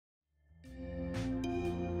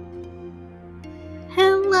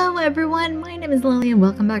Hello everyone, my name is Lily and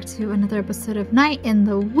welcome back to another episode of Night in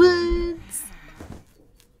the Woods.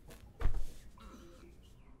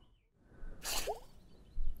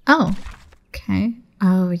 Oh, okay.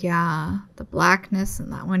 Oh yeah, the blackness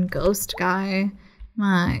and that one ghost guy.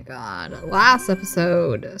 My god, last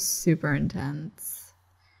episode, super intense.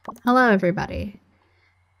 Hello everybody.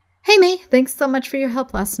 Hey May, thanks so much for your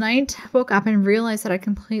help last night. Woke up and realized that I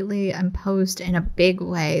completely imposed in a big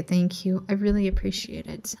way. Thank you. I really appreciate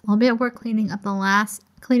it. I'll be at work cleaning up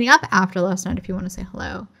after last night if you want to say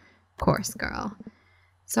hello. Of course, girl.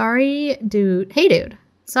 Sorry, dude. Hey, dude.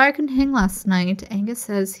 Sorry I couldn't hang last night. Angus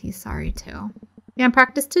says he's sorry too. Band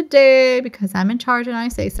practice today because I'm in charge and I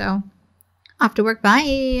say so. Off to work.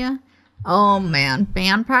 Bye. Oh man,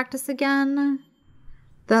 band practice again?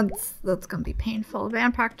 That's gonna be painful.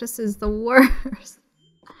 Band practice is the worst.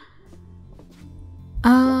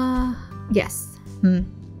 Yes.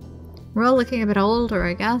 We're all looking a bit older,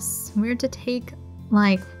 I guess. Weird to take,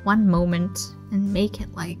 like, one moment and make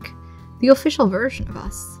it, like, the official version of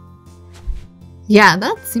us. Yeah,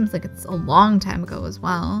 that seems like it's a long time ago as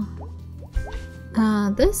well.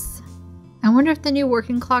 This? I wonder if the new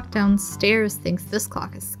working clock downstairs thinks this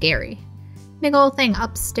clock is scary. Big old thing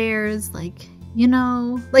upstairs, like... You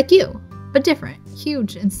know, like you, but different,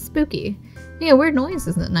 huge and spooky. Yeah, weird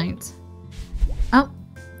noises at night. Oh,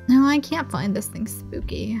 no, I can't find this thing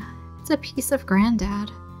spooky. It's a piece of Granddad.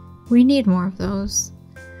 We need more of those.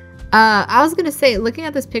 I was gonna say, looking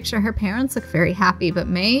at this picture, her parents look very happy, but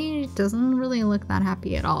May doesn't really look that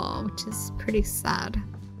happy at all, which is pretty sad.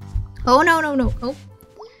 Oh, no. Oh,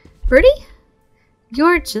 Birdie?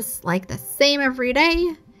 You're just like the same every day.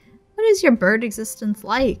 What is your bird existence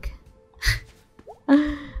like?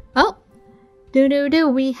 Oh, do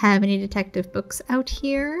we have any detective books out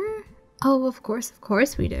here? Oh, of course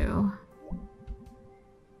we do.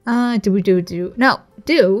 Do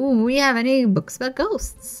we have any books about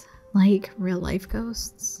ghosts? Like real life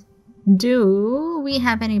ghosts? Do we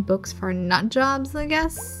have any books for nut jobs, I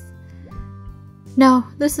guess? No,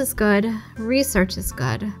 this is good. Research is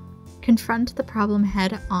good. Confront the problem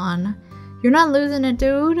head on. You're not losing it,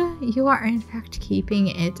 dude. You are in fact keeping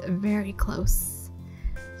it very close.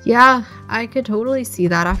 Yeah, I could totally see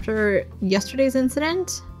that after yesterday's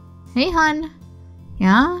incident. Hey, hun.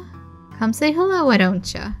 Yeah? Come say hello, why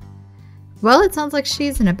don't ya? Well, it sounds like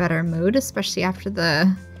she's in a better mood, especially after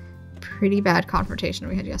the pretty bad confrontation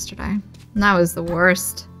we had yesterday. And that was the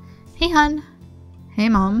worst. Hey, hun. Hey,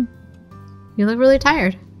 Mom. You look really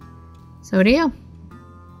tired. So do you.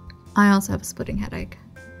 I also have a splitting headache.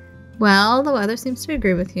 Well, the weather seems to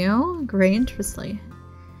agree with you. Gray and drizzly.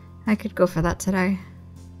 I could go for that today.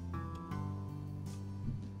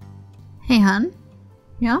 Hey, hun.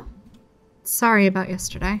 Yeah? Sorry about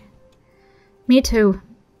yesterday. Me too.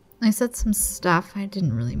 I said some stuff. I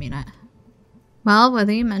didn't really mean it. Well,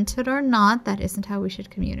 whether you meant it or not, that isn't how we should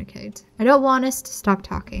communicate. I don't want us to stop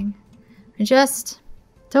talking. I just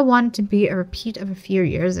don't want it to be a repeat of a few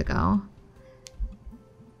years ago.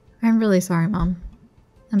 I'm really sorry, Mom.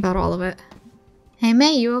 About all of it. Hey,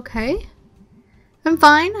 May, you okay? I'm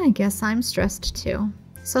fine. I guess I'm stressed too.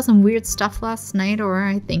 I saw some weird stuff last night, or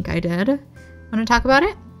I think I did. Want to talk about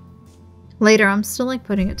it? Later, I'm still like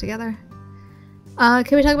putting it together. Can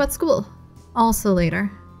we talk about school? Also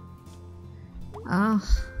later. Ugh.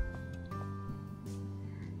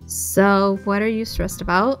 So, what are you stressed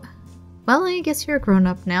about? Well, I guess you're a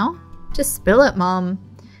grown-up now. Just spill it, Mom.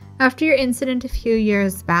 After your incident a few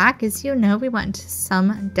years back, as you know, we went into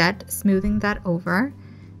some debt, smoothing that over.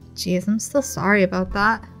 Jeez, I'm still sorry about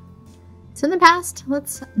that. It's in the past.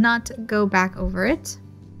 Let's not go back over it.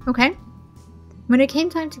 Okay. When it came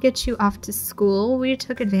time to get you off to school, we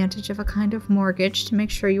took advantage of a kind of mortgage to make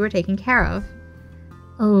sure you were taken care of.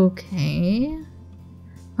 Okay.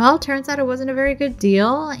 Well, turns out it wasn't a very good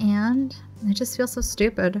deal, and I just feel so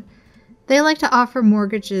stupid. They like to offer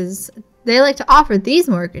these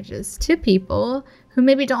mortgages to people who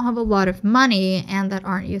maybe don't have a lot of money and that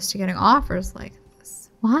aren't used to getting offers like this.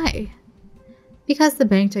 Why? Because the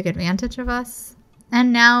bank took advantage of us,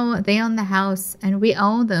 and now they own the house, and we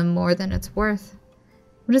owe them more than it's worth.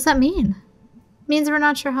 What does that mean? It means we're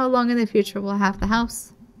not sure how long in the future we'll have the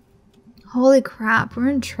house. Holy crap, we're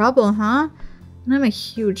in trouble, huh? And I'm a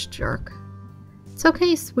huge jerk. It's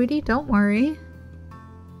okay, sweetie, don't worry.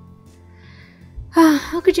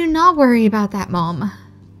 How could you not worry about that, Mom?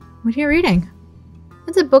 What are you reading?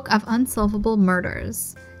 It's a book of unsolvable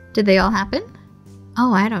murders. Did they all happen?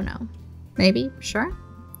 Oh, I don't know. Maybe, sure.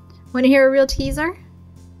 Want to hear a real teaser?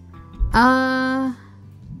 Yeah.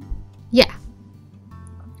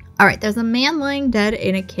 Alright, there's a man lying dead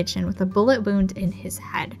in a kitchen with a bullet wound in his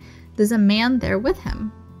head. There's a man there with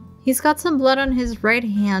him. He's got some blood on his right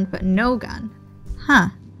hand, but no gun. Huh.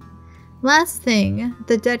 Last thing,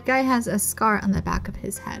 the dead guy has a scar on the back of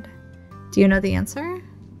his head. Do you know the answer?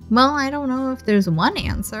 Well, I don't know if there's one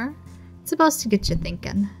answer. It's supposed to get you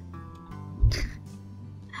thinking.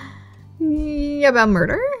 About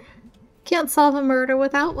murder? Can't solve a murder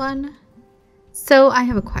without one. So I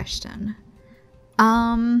have a question.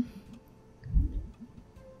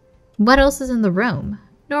 What else is in the room?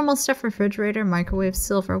 Normal stuff, refrigerator, microwave,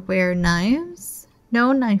 silverware, knives?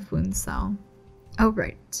 No knife wounds though. Oh,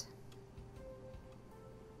 right.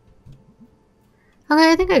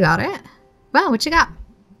 Okay, I think I got it. Wow, what you got?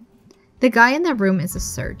 The guy in the room is a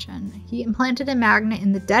surgeon. He implanted a magnet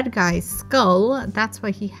in the dead guy's skull. That's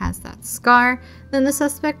why he has that scar. Then the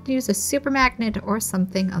suspect used a super magnet or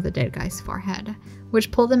something on the dead guy's forehead,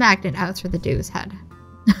 which pulled the magnet out through the dude's head.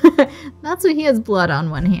 That's why he has blood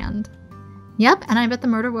on one hand. Yep, and I bet the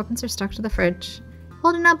murder weapons are stuck to the fridge.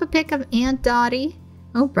 Holding up a pic of Aunt Dottie.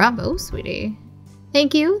 Oh, bravo, sweetie.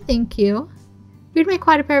 Thank you, thank you. We'd make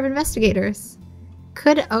quite a pair of investigators.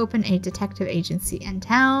 Could open a detective agency in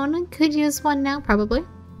town. Could use one now, probably.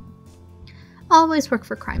 Always work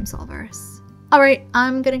for crime solvers. Alright,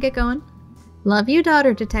 I'm gonna get going. Love you,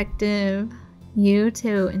 daughter detective. You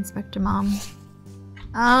too, Inspector Mom.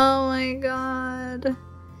 Oh my god.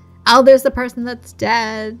 Oh, there's the person that's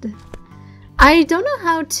dead. I don't know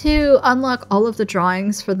how to unlock all of the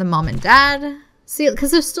drawings for the mom and dad. See,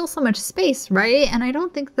 because there's still so much space, right? And I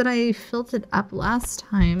don't think that I filled it up last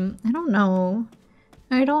time. I don't know.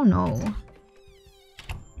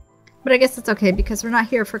 But I guess it's okay because we're not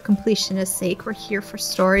here for completionist's sake. We're here for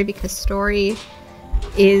story because story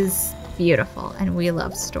is beautiful and we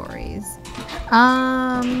love stories.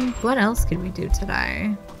 What else could we do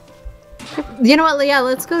today? You know what, yeah,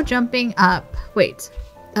 let's go jumping up. Wait.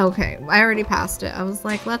 Okay, I already passed it. I was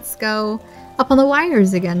like, let's go up on the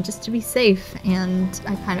wires again just to be safe. And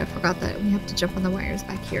I kind of forgot that we have to jump on the wires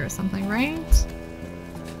back here or something, right?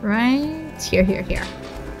 Right? Here.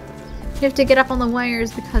 You have to get up on the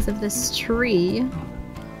wires because of this tree.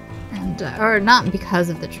 And, or not because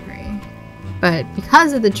of the tree, but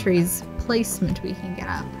because of the tree's placement we can get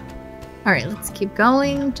up. Alright, let's keep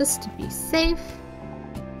going just to be safe.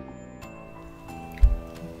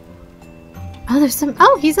 Oh, there's some-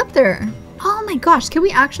 oh, he's up there! Oh my gosh, can we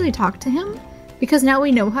actually talk to him? Because now we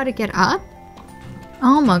know how to get up?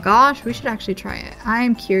 Oh my gosh, we should actually try it.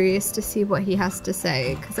 I'm curious to see what he has to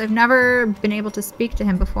say, because I've never been able to speak to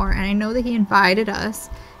him before, and I know that he invited us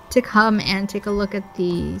to come and take a look at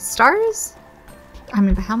the stars? I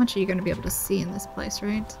mean, but how much are you going to be able to see in this place,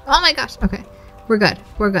 right? Oh my gosh, okay. We're good.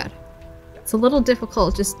 It's a little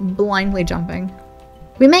difficult just blindly jumping.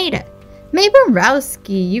 We made it! May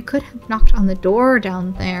Borowski, you could have knocked on the door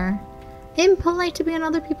down there. Impolite to be on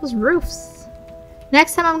other people's roofs.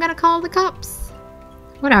 Next time I'm gonna call the cops.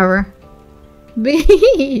 Whatever.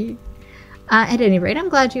 At any rate, I'm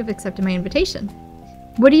glad you've accepted my invitation.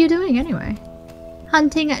 What are you doing anyway?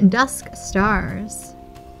 Hunting dusk stars.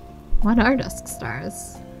 What are dusk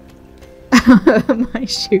stars? My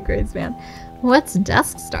shoe grades, man. What's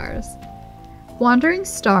dusk stars? Wandering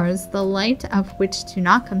stars, the light of which do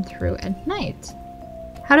not come through at night.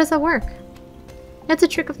 How does that work? It's a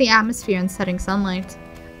trick of the atmosphere and setting sunlight.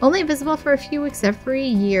 Only visible for a few weeks every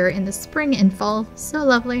year in the spring and fall. So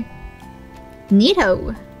lovely.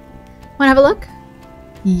 Neato. Wanna have a look?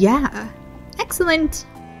 Yeah. Excellent.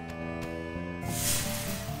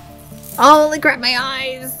 Holy crap, my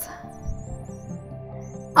eyes.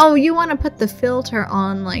 Oh, you want to put the filter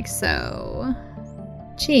on like so.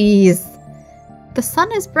 Jeez. The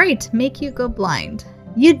sun is bright, make you go blind.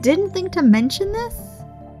 You didn't think to mention this?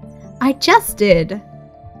 I just did.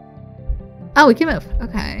 Oh, we can move.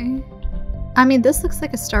 Okay. I mean, this looks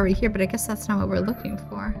like a star right here, but I guess that's not what we're looking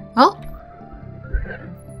for. Oh!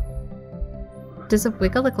 Does it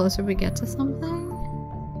wiggle the closer we get to something?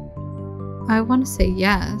 I want to say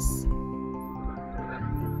yes.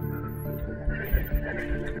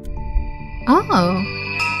 Oh!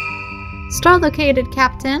 Star located,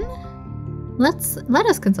 Captain. Let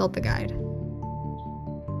us consult the guide.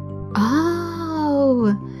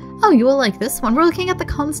 Oh! Oh, you will like this one. We're looking at the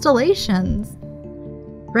constellations.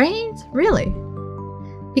 Right? Really?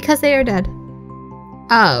 Because they are dead.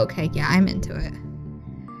 Oh, okay. Yeah, I'm into it.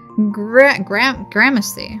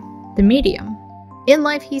 Gramercy, the medium. In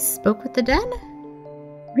life, he spoke with the dead?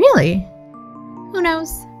 Really? Who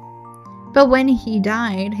knows? But when he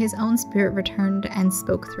died, his own spirit returned and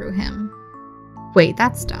spoke through him. Wait,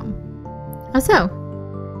 that's dumb. How so?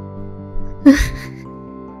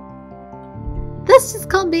 That's just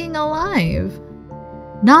called being alive.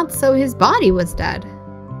 Not so his body was dead.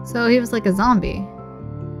 So he was like a zombie.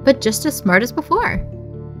 but just as smart as before.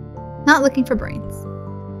 Not looking for brains.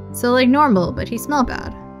 So like normal, but he smelled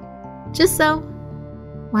bad. Just so.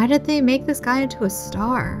 Why did they make this guy into a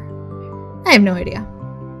star? I have no idea.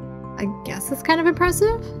 I guess it's kind of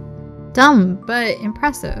impressive? Dumb, but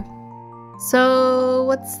impressive. So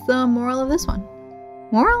what's the moral of this one?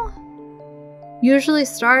 Moral? Usually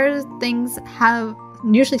star things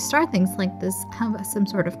like this have some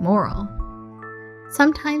sort of moral.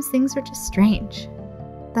 Sometimes things are just strange.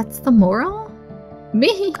 That's the moral?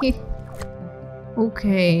 Me?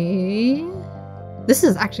 Okay. This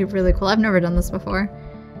is actually really cool. I've never done this before.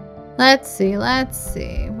 Let's see.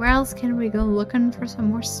 Where else can we go looking for some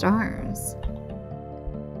more stars?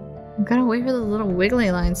 I'm gonna wait for the little wiggly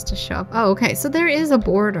lines to show up. Oh, okay. So there is a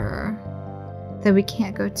border that we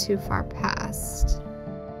can't go too far past.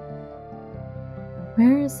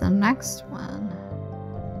 Where is the next one?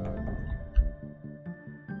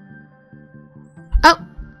 Oh!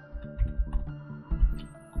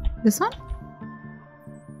 This one?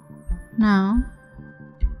 No.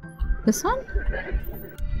 This one?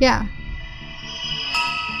 Yeah.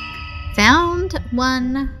 Found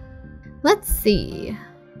one. Let's see.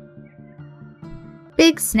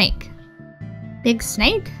 Big snake. Big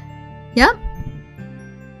snake? Yep.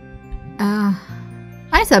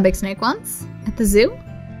 I saw a big snake once at the zoo.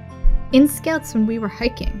 In Scouts when we were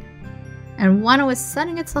hiking. And one was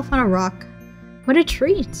sunning itself on a rock. What a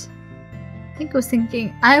treat.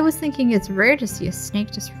 I was thinking it's rare to see a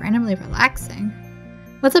snake just randomly relaxing.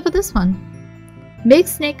 What's up with this one? Big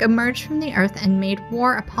snake emerged from the earth and made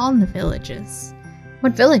war upon the villages.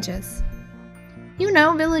 What villages? You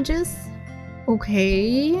know, villages.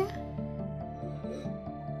 Okay.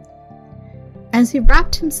 As he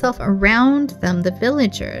wrapped himself around them, the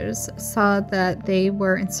villagers saw that they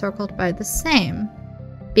were encircled by the same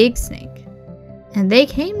big snake. And they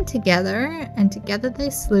came together, and together they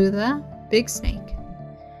slew the big snake.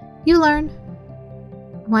 You learn.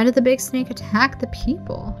 Why did the big snake attack the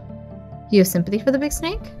people? Do you have sympathy for the big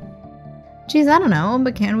snake? Geez, I don't know,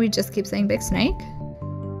 but can we just keep saying big snake?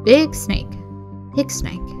 Big snake. Big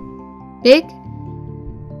snake. Big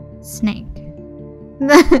snake.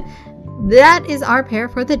 That is our pair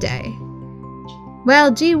for the day.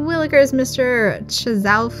 Well, gee willikers, Mr.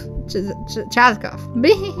 Chazkov.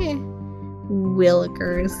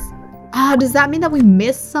 Willikers. Ah, does that mean that we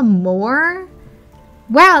missed some more?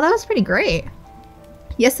 Wow, that was pretty great.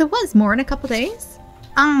 Yes, it was. More in a couple days.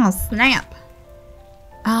 Oh, snap.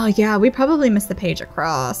 Oh, yeah, we probably missed the page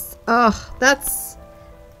across. Ugh, that's...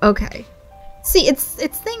 okay. See, it's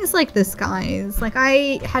things like this, guys. Like,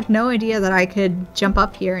 I had no idea that I could jump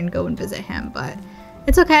up here and go and visit him, but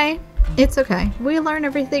it's okay. It's okay. We learn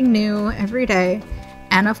everything new every day.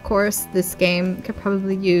 And of course, this game could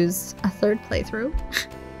probably use a third playthrough.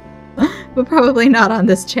 But probably not on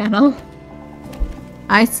this channel.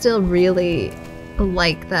 I still really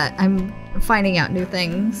like that I'm finding out new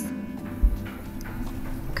things.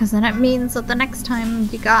 Because then it means that the next time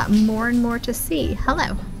you got more and more to see.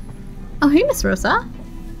 Hello. Oh, hey, Miss Rosa.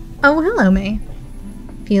 Oh, hello, May.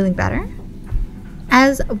 Feeling better?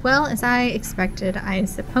 As well as I expected, I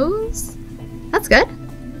suppose. That's good.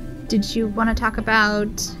 Did you want to talk about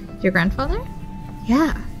your grandfather?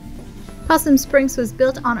 Yeah. Possum Springs was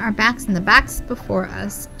built on our backs and the backs before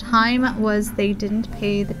us. Time was they didn't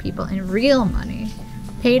pay the people in real money.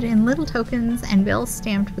 Paid in little tokens and bills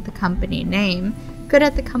stamped with the company name. Good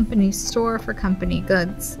at the company store for company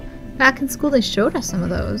goods. Back in school they showed us some of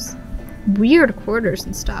those. Weird quarters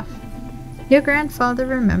and stuff. Your grandfather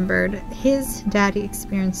remembered his daddy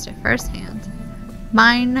experienced it firsthand.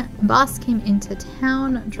 Mine boss came into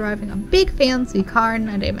town driving a big fancy car and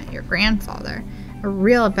I met your grandfather. A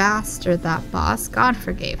real bastard, that boss. God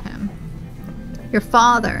forgave him. Your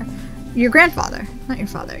grandfather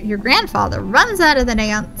runs out of the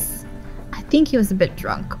dance. I think he was a bit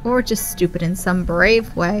drunk or just stupid in some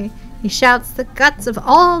brave way. He shouts the guts of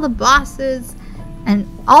all the bosses and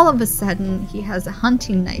all of a sudden he has a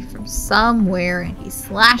hunting knife from somewhere and he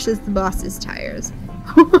slashes the boss's tires.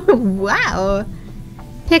 Wow.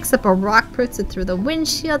 Picks up a rock, puts it through the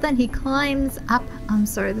windshield, then he climbs up. I'm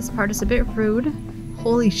sorry, this part is a bit rude.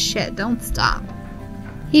 Holy shit, don't stop.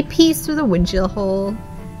 He pees through the windshield hole.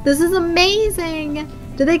 This is amazing!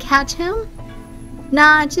 Did they catch him?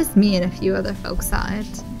 Nah, just me and a few other folks saw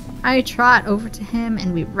it. I trot over to him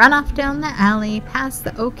and we run off down the alley past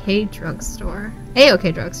the OK Drugstore.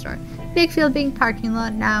 A-OK Drugstore. Big field being parking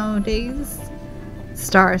lot nowadays.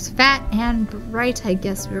 Stars fat and bright. I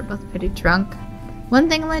guess we were both pretty drunk. One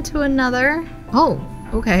thing led to another. Oh,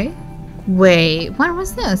 okay. Wait, when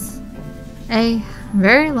was this? A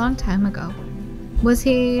very long time ago. Was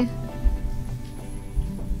he...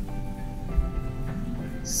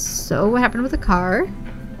 So what happened with the car?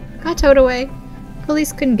 Got towed away.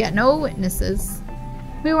 Police couldn't get no witnesses.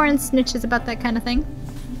 We weren't snitches about that kind of thing.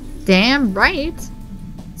 Damn right.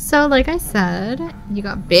 So like I said, you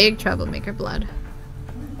got big troublemaker blood.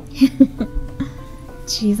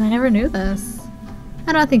 Jeez, I never knew this.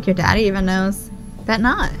 I don't think your daddy even knows. Bet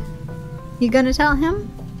not. You gonna tell him?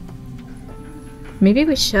 Maybe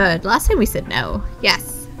we should. Last time we said no.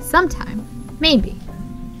 Yes. Sometime. Maybe.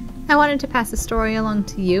 I wanted to pass the story along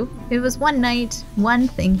to you. It was one night, one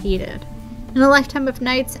thing he did. In a lifetime of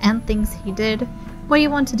nights and things he did, what you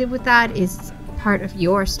want to do with that is part of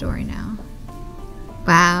your story now.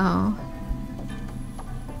 Wow.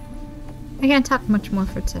 I can't talk much more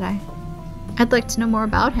for today. I'd like to know more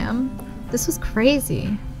about him. This was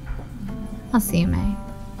crazy. I'll see you, May.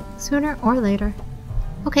 Sooner or later.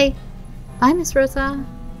 Okay. Bye, Miss Rosa.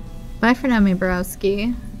 Bye for now, May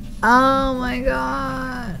Borowski. Oh my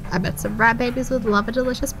god. I bet some rat babies would love a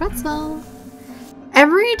delicious pretzel.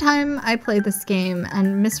 Every time I play this game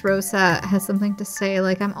and Miss Rosa has something to say,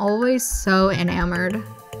 like, I'm always so enamored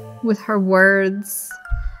with her words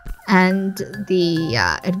and the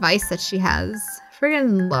advice that she has.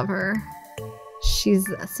 Friggin' love her. She's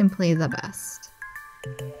simply the best.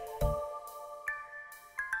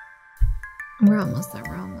 We're almost there,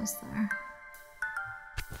 we're almost there.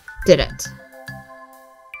 Did it.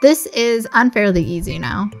 This is unfairly easy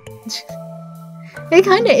now. It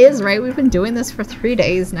kind of is, right? We've been doing this for 3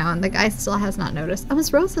 days now, and the guy still has not noticed. Oh,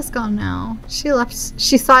 Miss Rosa's gone now. She left.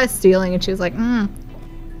 She saw us stealing, and she was like,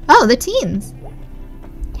 Oh, the teens.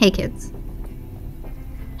 Hey, kids.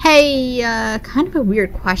 Hey, kind of a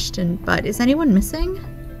weird question, but is anyone missing?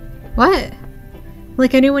 What?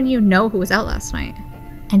 Like anyone you know who was out last night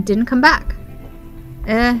and didn't come back?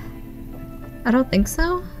 I don't think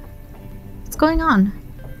so. What's going on?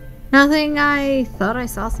 Nothing. I thought I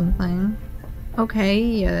saw something.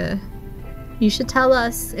 Okay, you should tell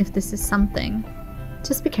us if this is something.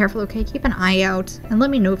 Just be careful, okay? Keep an eye out and let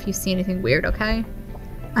me know if you see anything weird, okay?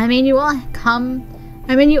 I mean, you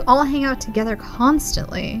all hang out together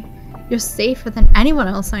constantly. You're safer than anyone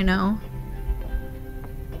else I know.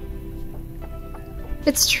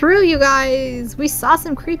 It's true, you guys. We saw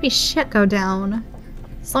some creepy shit go down.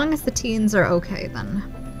 As long as the teens are okay, then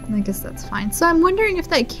I guess that's fine. So I'm wondering if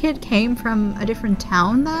that kid came from a different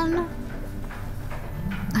town then?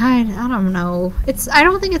 I don't know. I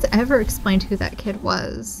don't think it's ever explained who that kid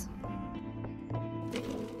was.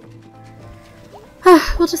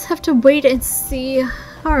 We'll just have to wait and see.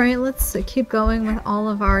 Alright, let's keep going with all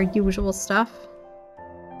of our usual stuff.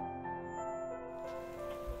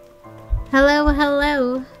 Hello,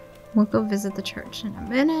 hello. We'll go visit the church in a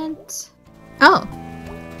minute. Oh.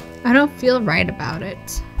 I don't feel right about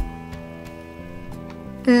it.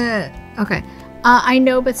 Okay. I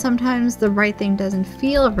know, but sometimes the right thing doesn't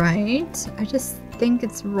feel right. I just think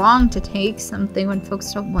it's wrong to take something when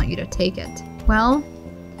folks don't want you to take it. Well,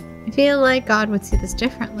 I feel like God would see this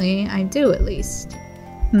differently. I do, at least.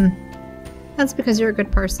 That's because you're a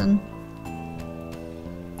good person.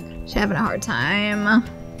 She's having a hard time.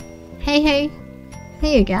 Hey.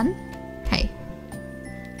 Hey again. Hey.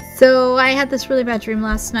 So, I had this really bad dream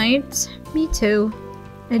last night. Me too.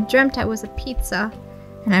 I dreamt I was a pizza.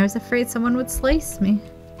 And I was afraid someone would slice me.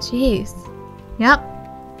 Jeez. Yep.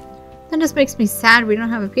 That just makes me sad we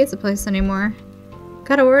don't have a pizza place anymore.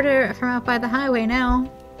 Gotta order from out by the highway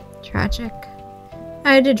now. Tragic.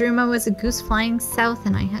 I had a dream I was a goose flying south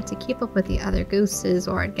and I had to keep up with the other gooses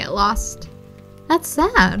or I'd get lost. That's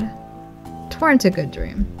sad. Torrent a good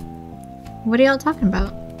dream. What are y'all talking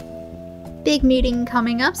about? Big meeting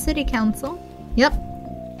coming up, City Council. Yep.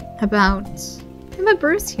 About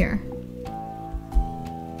Bruce here.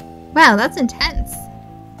 Wow, that's intense.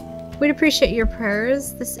 We'd appreciate your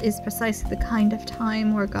prayers. This is precisely the kind of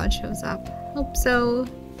time where God shows up. Hope so.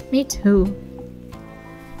 Me too.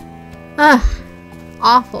 Ugh.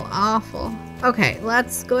 Awful, awful. Okay,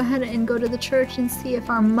 let's go ahead and go to the church and see if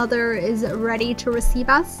our mother is ready to receive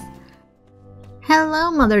us. Hello,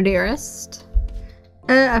 mother dearest.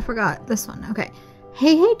 I forgot this one. Okay.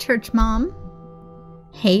 Hey, church mom.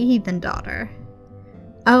 Hey, heathen daughter.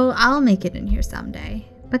 Oh, I'll make it in here someday.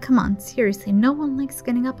 But come on, seriously, no one likes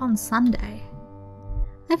getting up on Sunday.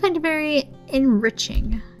 I find it very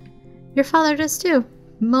enriching. Your father does too,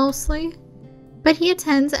 mostly. But he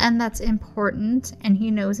attends and that's important, and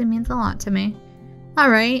he knows it means a lot to me.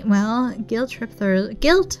 Alright, well, guilt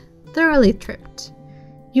thoroughly tripped.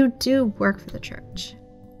 You do work for the church.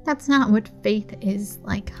 That's not what faith is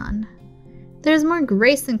like, hun. There's more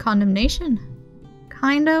grace than condemnation.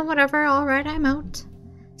 Kinda, whatever, alright, I'm out.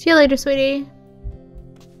 See you later, sweetie.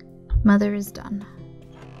 Mother is done.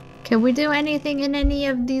 Can we do anything in any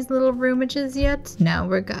of these little roomages yet? No,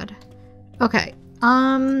 we're good. Okay.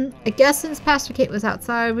 I guess since Pastor Kate was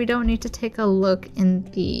outside, we don't need to take a look in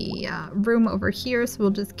the room over here, so we'll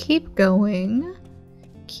just keep going.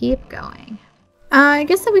 Keep going. I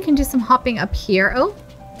guess that we can do some hopping up here. Oh,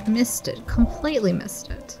 missed it. Completely missed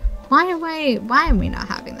it. Why am we not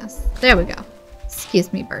having this? There we go.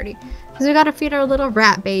 Excuse me, birdie. Because we gotta feed our little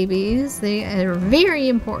rat babies. They are very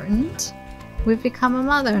important. We've become a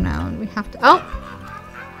mother now, and we have to... Oh!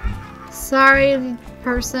 Sorry,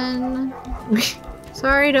 person.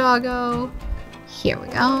 Sorry, doggo. Here we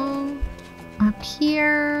go. Up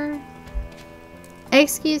here.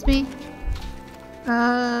 Excuse me.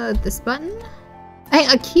 This button?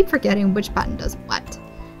 I keep forgetting which button does what.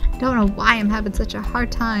 Don't know why I'm having such a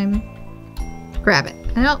hard time. Grab it.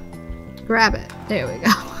 Nope. Grab it. There we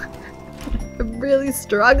go. I'm really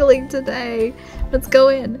struggling today. Let's go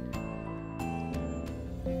in.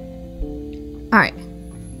 Alright.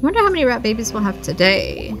 Wonder how many rat babies we'll have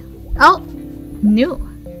today. Oh! New.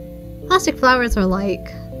 Plastic flowers are like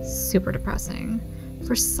super depressing.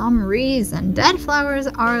 For some reason, dead flowers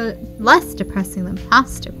are less depressing than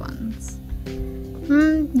plastic ones.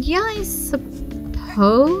 Yeah, I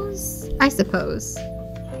suppose?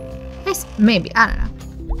 Maybe, I don't know.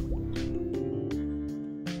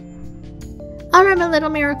 Alright, my little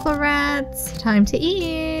miracle rats. Time to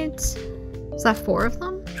eat. Is that 4 of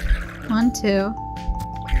them? 1, 2,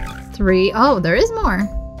 3. Oh, there is more.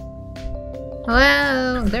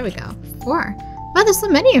 Hello. There we go. 4. Wow, there's so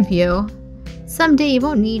many of you. Someday you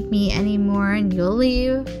won't need me anymore and you'll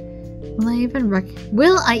leave.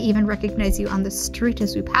 Will I even recognize you on the street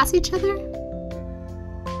as we pass each other?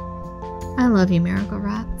 I love you, miracle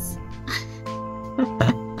rats.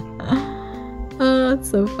 Oh, it's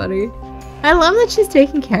so funny. I love that she's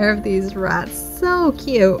taking care of these rats. So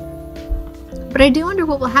cute. But I do wonder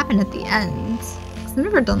what will happen at the end. Because I've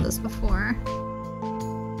never done this before.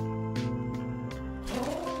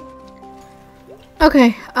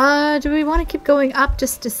 Okay, do we want to keep going up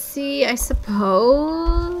just to see? I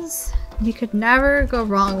suppose you could never go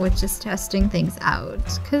wrong with just testing things out.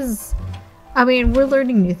 Because, I mean, we're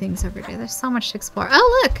learning new things every day. There's so much to explore.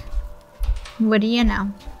 Oh, look! What do you know?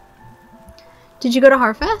 Did you go to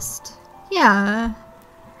Harfest? Yeah.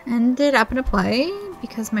 Ended up in a play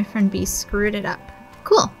because my friend B screwed it up.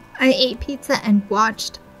 Cool. I ate pizza and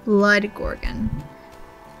watched Blood Gorgon.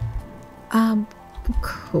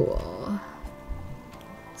 Cool.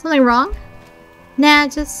 Something wrong? Nah,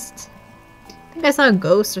 just... I think I saw a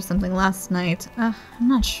ghost or something last night. I'm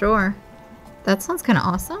not sure. That sounds kind of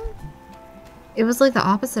awesome. It was like the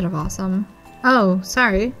opposite of awesome. Oh,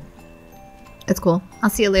 sorry. It's cool. I'll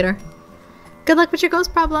see you later. Good luck with your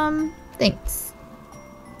ghost problem. Thanks.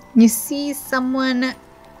 You see someone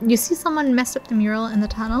messed up the mural in the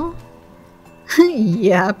tunnel?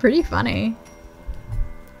 Yeah, pretty funny.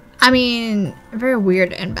 I mean, very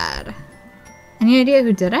weird and bad. Any idea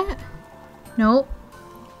who did it? Nope.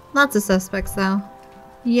 Lots of suspects though.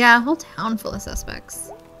 Yeah, a whole town full of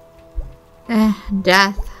suspects.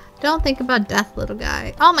 Death. Don't think about death, little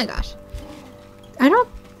guy. Oh my gosh. I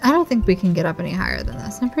don't think we can get up any higher than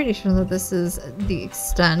this. I'm pretty sure that this is the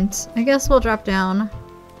extent. I guess we'll drop down.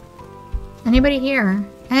 Anybody here?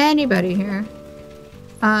 Anybody here?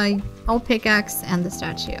 Old pickaxe and the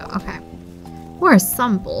statue. Okay. Or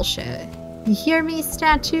some bullshit. You hear me,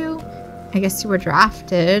 statue? I guess you were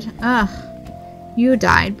drafted. Ugh. You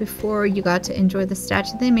died before you got to enjoy the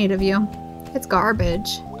statue they made of you. It's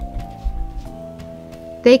garbage.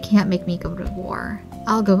 They can't make me go to war.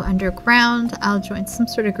 I'll go underground. I'll join some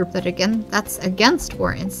sort of group that's against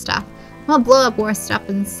war and stuff. I'll blow up war stuff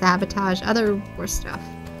and sabotage other war stuff.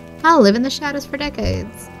 I'll live in the shadows for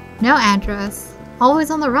decades. No address.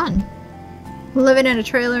 Always on the run. Living in a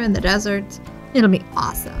trailer in the desert. It'll be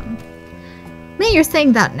awesome. May, you're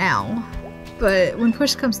saying that now. But when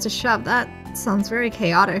push comes to shove, that sounds very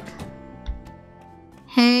chaotic.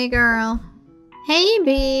 Hey, girl. Hey,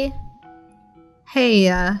 B. Hey,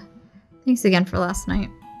 thanks again for last night.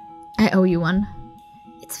 I owe you one.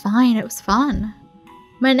 It's fine, it was fun.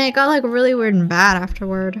 My night got like really weird and bad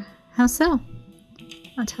afterward. How so?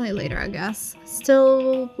 I'll tell you later, I guess.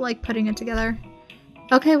 Still like putting it together.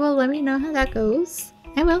 Okay, well, let me know how that goes.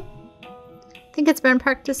 I will. Think it's been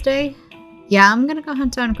practice day? Yeah, I'm gonna go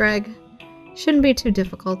hunt down Greg. Shouldn't be too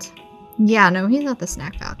difficult. Yeah, no, he's not the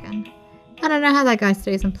snack falcon. I don't know how that guy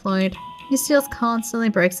stays employed. He steals constantly,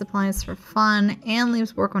 breaks supplies for fun, and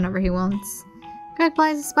leaves work whenever he wants. Greg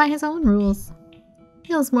plays by his own rules.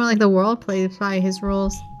 Feels more like the world plays by his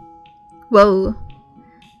rules. Whoa.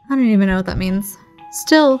 I don't even know what that means.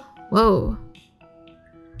 Still, whoa.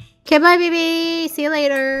 Okay, bye, baby. See you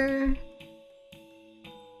later.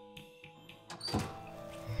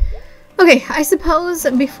 Okay, I suppose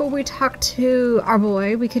before we talk to our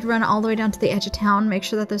boy, we could run all the way down to the edge of town, make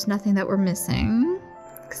sure that there's nothing that we're missing.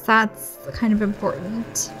 Because that's kind of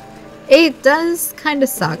important. It does kind of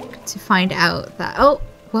suck to find out that... Oh,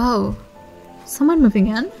 whoa. Someone moving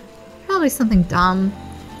in? Probably something dumb.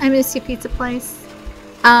 I miss you, pizza place.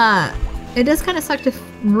 It does kind of suck to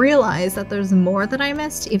realize that there's more that I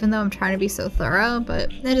missed, even though I'm trying to be so thorough,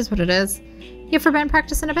 but it is what it is. You for band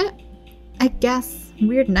practice in a bit? I guess.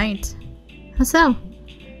 Weird night. How so?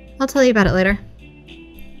 I'll tell you about it later.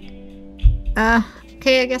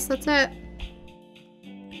 Okay, I guess that's it.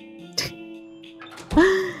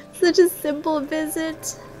 Such a simple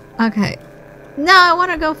visit. Okay. No, I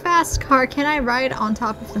want to go fast, car. Can I ride on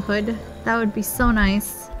top of the hood? That would be so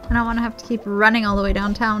nice. I don't want to have to keep running all the way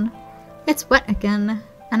downtown. It's wet again,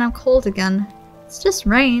 and I'm cold again. It's just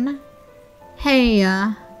rain. Hey,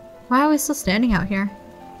 why are we still standing out here?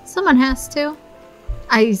 Someone has to.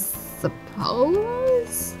 I suppose?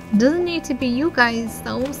 Doesn't need to be you guys,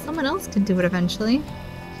 though. Someone else could do it eventually.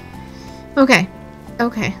 Okay.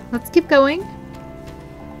 Okay, let's keep going.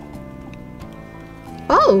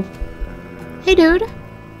 Oh! Hey, dude.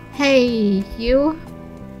 Hey, you.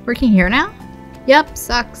 Working here now? Yep,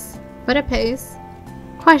 sucks. But it pays.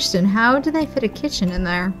 Question, how do they fit a kitchen in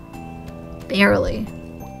there? Barely.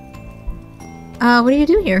 What do you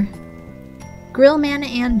do here? Grillman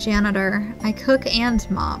and janitor. I cook and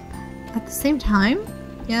mop. At the same time?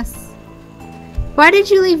 Yes. Why did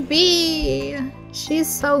you leave Bee? She's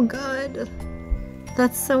so good.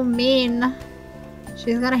 That's so mean.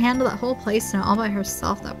 She's gotta handle that whole place now all by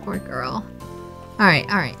herself, that poor girl. Alright,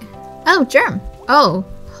 alright. Oh, Germ! Oh,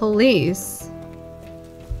 police.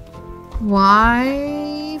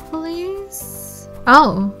 Why police?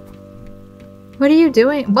 Oh. What are you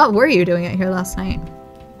doing? What were you doing out here last night?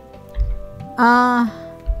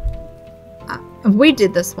 We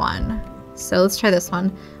did this one. So let's try this one.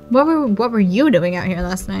 What were you doing out here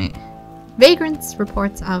last night? Vagrants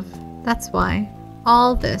reports of. That's why.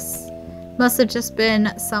 All this. Must have just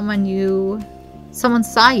been someone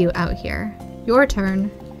saw you out here. Your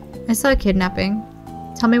turn. I saw a kidnapping.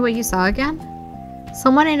 Tell me what you saw again?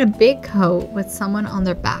 Someone in a big coat with someone on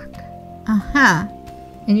their back. Uh-huh.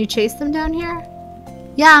 And you chased them down here?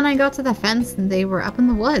 Yeah, and I got to the fence and they were up in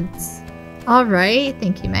the woods. Alright,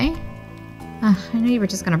 thank you, May. I knew you were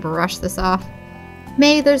just gonna brush this off.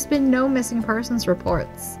 May, there's been no missing persons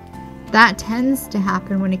reports. That tends to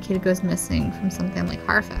happen when a kid goes missing from something like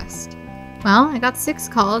Harfest. Well, I got 6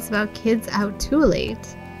 calls about kids out too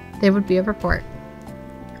late. There would be a report.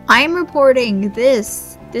 I'm reporting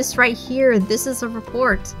this. This right here. This is a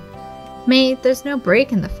report. Mate, there's no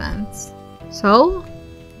break in the fence. So?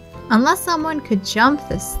 Unless someone could jump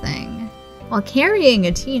this thing while carrying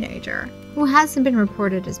a teenager who hasn't been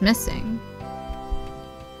reported as missing.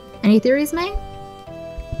 Any theories, May?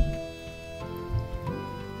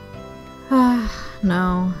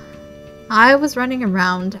 No. I was running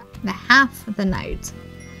around the half of the night,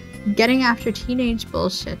 getting after teenage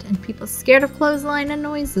bullshit and people scared of clothesline and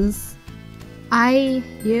noises. It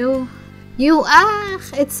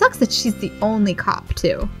sucks that she's the only cop,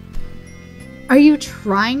 too. Are you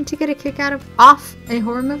trying to get a kick off a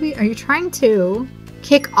horror movie? Are you trying to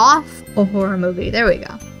kick off a horror movie? There we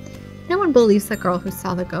go. No one believes the girl who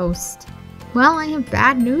saw the ghost. Well, I have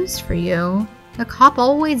bad news for you. The cop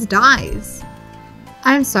always dies.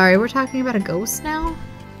 I'm sorry, we're talking about a ghost now?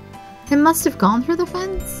 It must have gone through the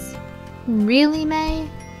fence? Really, May?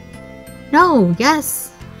 No,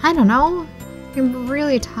 yes. I don't know. I'm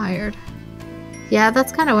really tired. Yeah,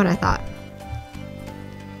 that's kind of what I thought.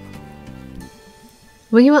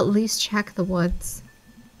 Will you at least check the woods?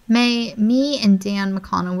 May, me and Dan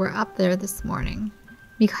McConnell were up there this morning.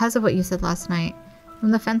 Because of what you said last night. From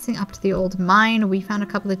the fencing up to the old mine, we found a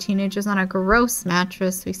couple of teenagers on a gross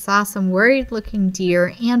mattress. We saw some worried-looking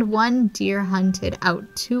deer and one deer hunted out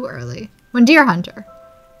too early. One deer hunter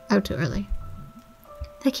out too early.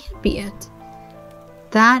 That can't be it.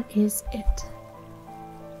 That is it.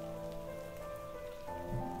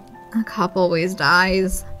 A cop always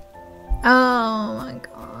dies. Oh my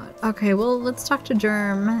god. Okay, well, let's talk to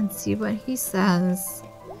Germ and see what he says.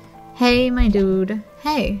 Hey, my dude.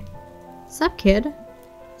 Hey. Sup, kid?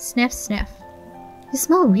 Sniff, sniff. You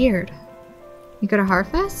smell weird. You go to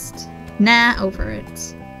Harfest? Nah, over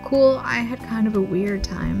it. Cool, I had kind of a weird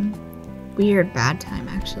time. Weird bad time,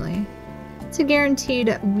 actually. It's a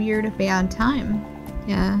guaranteed weird bad time.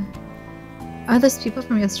 Yeah. Are those people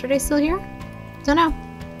from yesterday still here? Don't know.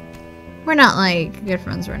 We're not, like, good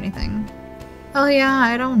friends or anything. Oh yeah,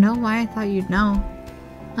 I don't know why I thought you'd know.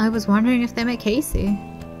 I was wondering if they met Casey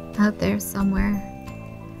out there somewhere.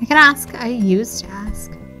 I can ask. I used to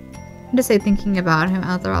ask. I'm just thinking about him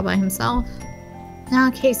out there all by himself. Now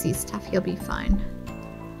Casey's tough. He'll be fine.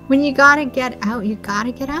 When you gotta get out, you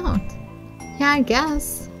gotta get out. Yeah, I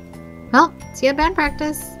guess. Well, see you at band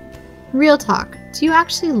practice. Real talk. Do you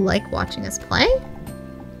actually like watching us play?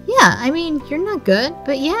 Yeah, I mean, you're not good,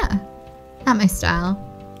 but yeah. Not my style.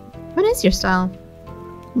 What is your style?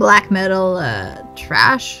 Black metal,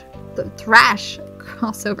 thrash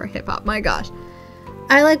crossover hip hop. My gosh.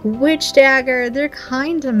 I like Witch Dagger. They're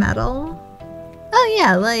kinda metal. Oh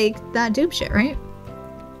yeah, like that Doom shit, right?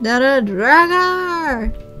 Da-da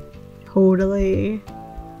Dragger! Totally.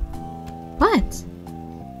 What?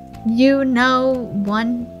 You know,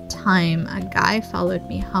 one time a guy followed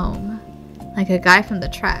me home. Like a guy from the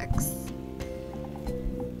tracks.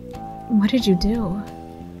 What did you do?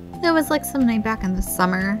 It was like some night back in the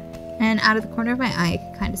summer, and out of the corner of my eye, I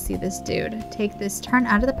could kind of see this dude take this turn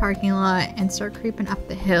out of the parking lot and start creeping up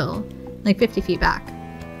the hill, like 50 feet back.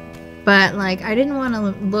 But, like, I didn't want to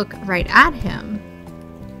look right at him.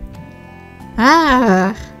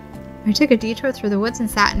 I took a detour through the woods and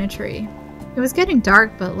sat in a tree. It was getting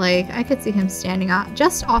dark, but, like, I could see him standing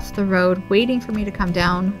just off the road, waiting for me to come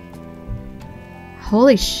down.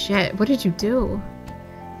 Holy shit, what did you do?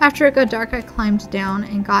 After it got dark, I climbed down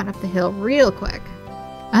and got up the hill real quick.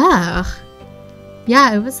 Ugh.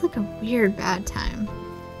 Yeah, it was like a weird bad time.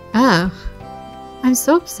 Ugh. I'm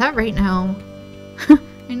so upset right now.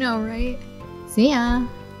 I know, right? See ya.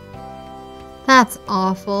 That's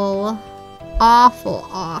awful. Awful,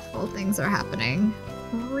 awful things are happening.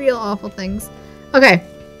 Real awful things. Okay.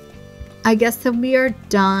 I guess that we are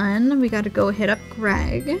done. We gotta go hit up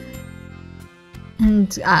Greg. And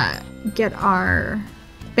get our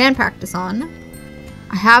band practice on.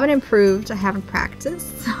 I haven't improved. I haven't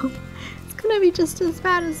practiced. So it's gonna be just as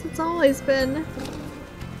bad as it's always been.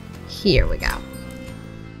 Here we go.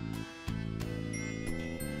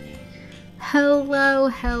 Hello,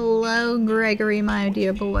 hello, Gregory, my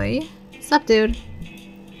dear boy. Sup, dude?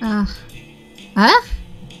 Huh?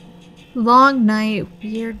 Long night,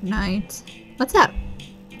 weird night. What's up?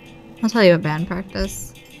 I'll tell you about band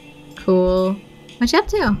practice. Cool. What you up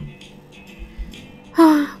to?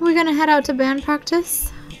 We're gonna head out to band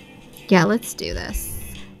practice? Yeah, let's do this.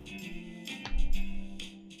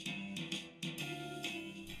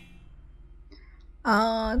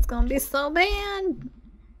 Oh, it's gonna be so bad.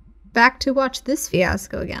 Back to watch this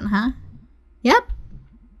fiasco again, huh? Yep.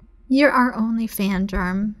 You're our only fan,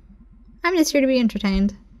 Jarm. I'm just here to be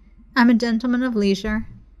entertained. I'm a gentleman of leisure.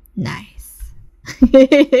 Nice.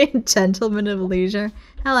 Gentleman of leisure.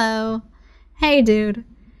 Hello. Hey, dude.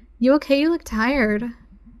 You okay? You look tired.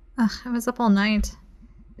 Ugh, I was up all night.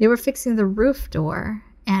 They were fixing the roof door,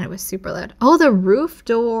 and it was super loud. Oh, the roof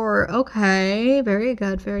door. Okay. Very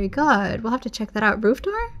good, very good. We'll have to check that out. Roof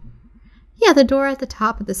door? Yeah, the door at the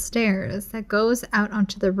top of the stairs that goes out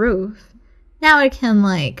onto the roof. Now I can,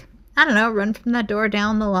 like, I don't know, run from that door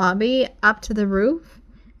down the lobby up to the roof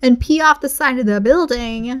and pee off the side of the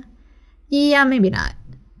building. Yeah, maybe not.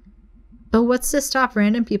 But what's to stop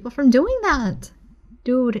random people from doing that?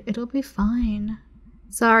 Dude, it'll be fine.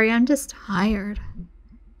 Sorry, I'm just tired.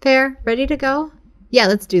 Fair? Ready to go? Yeah,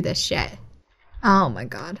 let's do this shit. Oh my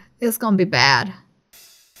god. It's gonna be bad.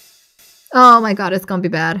 Oh my god, it's gonna be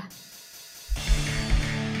bad.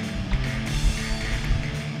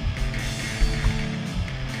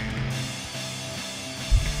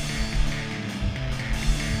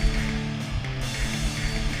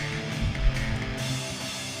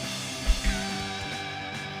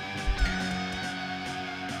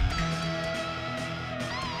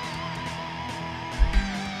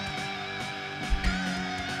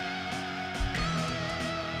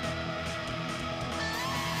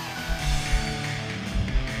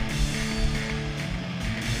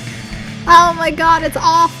 Oh my god, it's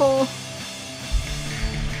awful.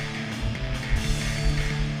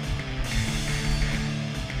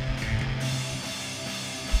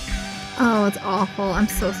 Oh, it's awful. I'm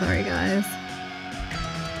so sorry, guys.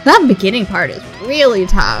 That beginning part is really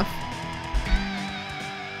tough.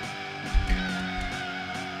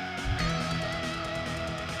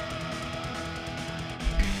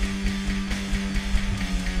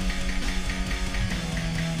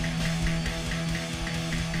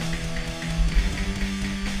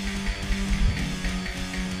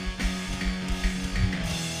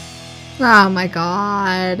 Oh my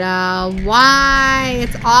god, why?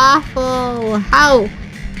 It's awful. How?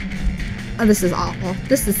 Oh, this is awful.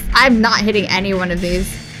 I'm not hitting any one of these.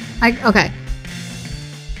 Okay.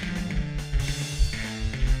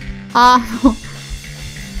 Awful.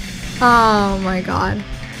 Oh my god.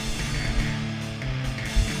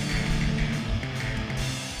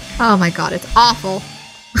 Oh my god, it's awful.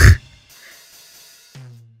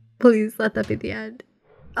 Please let that be the end.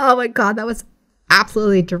 Oh my god, that was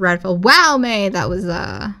absolutely dreadful. Wow, May, that was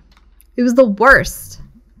it was the worst.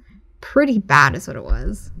 Pretty bad is what it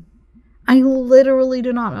was. I literally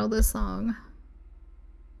do not know this song.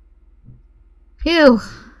 Phew,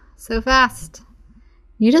 so fast.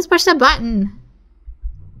 You just pushed a button.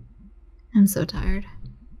 I'm so tired.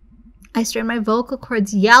 I strained my vocal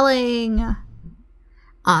cords yelling.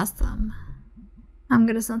 Awesome. I'm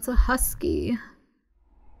gonna sound so husky.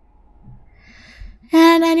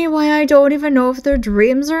 And anyway, I don't even know if they're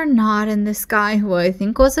dreams or not, and this guy who I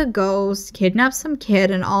think was a ghost kidnapped some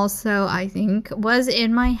kid and also I think was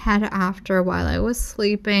in my head after while I was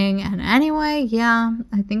sleeping. And anyway, yeah,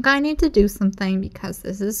 I think I need to do something because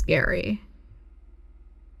this is scary.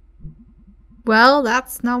 Well,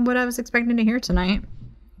 that's not what I was expecting to hear tonight.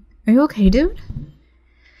 Are you okay, dude?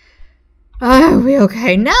 Are we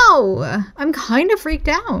okay? No! I'm kind of freaked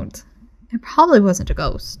out. It probably wasn't a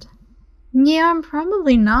ghost. Yeah,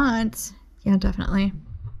 probably not. Yeah, definitely.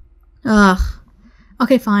 Ugh.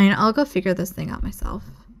 Okay, fine. I'll go figure this thing out myself.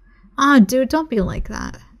 Aw, dude, don't be like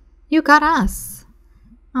that. You got us.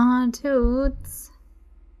 Aw, dudes.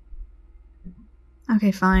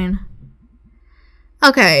 Okay, fine.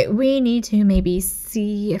 Okay, we need to maybe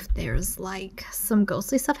see if there's, like, some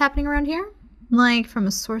ghostly stuff happening around here. Like, from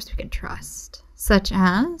a source we can trust. Such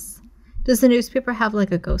as? Does the newspaper have,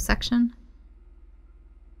 like, a ghost section?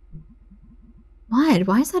 What?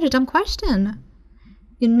 Why is that a dumb question?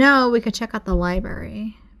 You know, we could check out the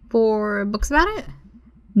library. For books about it?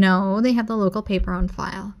 No, they have the local paper on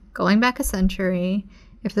file. Going back a century.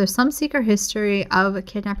 If there's some secret history of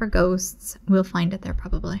kidnapper ghosts, we'll find it there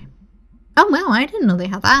probably. Oh wow, I didn't know they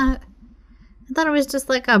had that. I thought it was just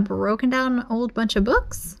like a broken down old bunch of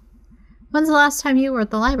books. When's the last time you were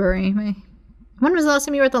at the library? When was the last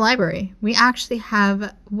time you were at the library? We actually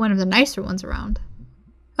have one of the nicer ones around.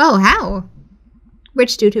 Oh, how?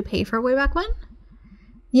 Rich dude who paid for it way back when?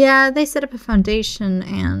 Yeah, they set up a foundation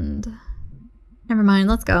and... Never mind,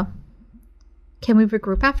 let's go. Can we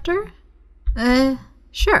regroup after?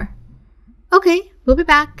 Sure. Okay, we'll be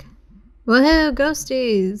back. Woohoo,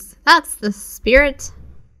 ghosties. That's the spirit.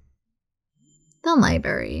 The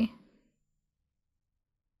library.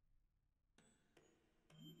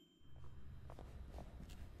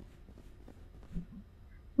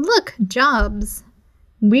 Look, jobs.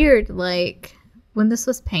 Weird, like... When this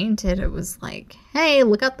was painted, it was like, hey,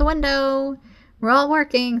 look out the window. We're all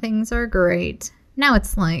working. Things are great. Now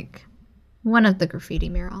it's like one of the graffiti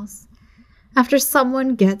murals. After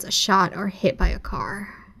someone gets shot or hit by a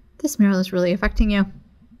car. This mural is really affecting you.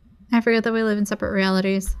 I forget that we live in separate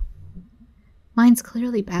realities. Mine's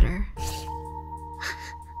clearly better.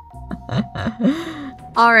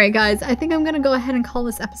 Alright guys, I think I'm gonna go ahead and call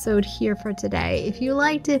this episode here for today. If you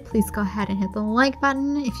liked it, please go ahead and hit the like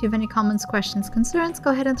button. If you have any comments, questions, concerns,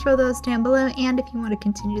 go ahead and throw those down below. And if you want to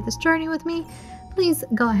continue this journey with me, please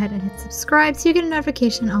go ahead and hit subscribe so you get a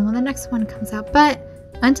notification on when the next one comes out. But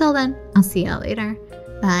until then, I'll see y'all later.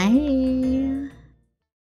 Bye!